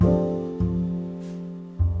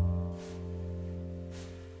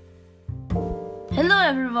Hello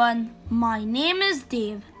everyone, my name is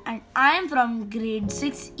Dev and I am from grade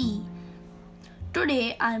 6E.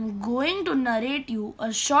 Today I am going to narrate you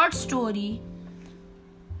a short story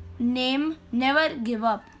named Never Give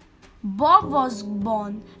Up. Bob was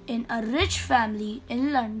born in a rich family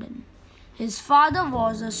in London. His father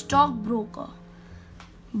was a stockbroker.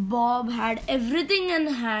 Bob had everything in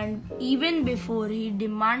hand even before he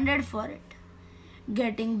demanded for it.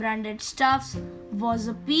 Getting branded stuffs was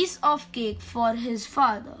a piece of cake for his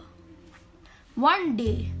father. One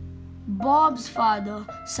day, Bob's father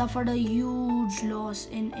suffered a huge loss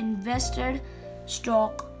in invested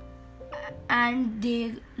stock and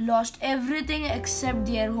they lost everything except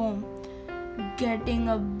their home. Getting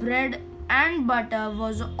a bread and butter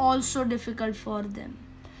was also difficult for them.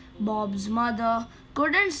 Bob's mother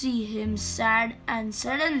couldn't see him sad and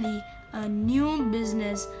suddenly a new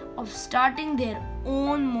business of starting their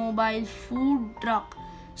own mobile food truck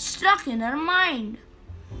struck in her mind.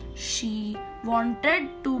 She wanted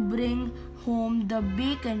to bring home the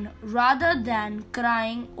bacon rather than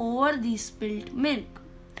crying over the spilt milk.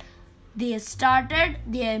 They started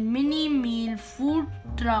their mini meal food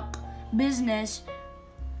truck business,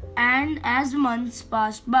 and as months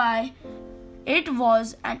passed by, it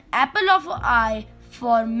was an apple of an eye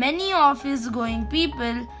for many office going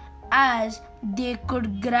people as they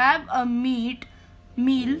could grab a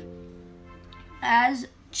meal as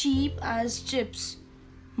cheap as chips.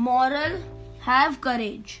 Moral: have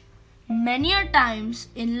courage. Many a times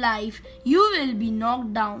in life you will be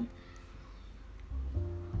knocked down,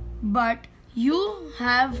 but you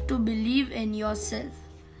have to believe in yourself.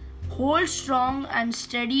 Hold strong and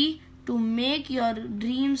steady to make your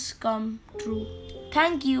dreams come true.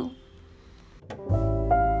 Thank you.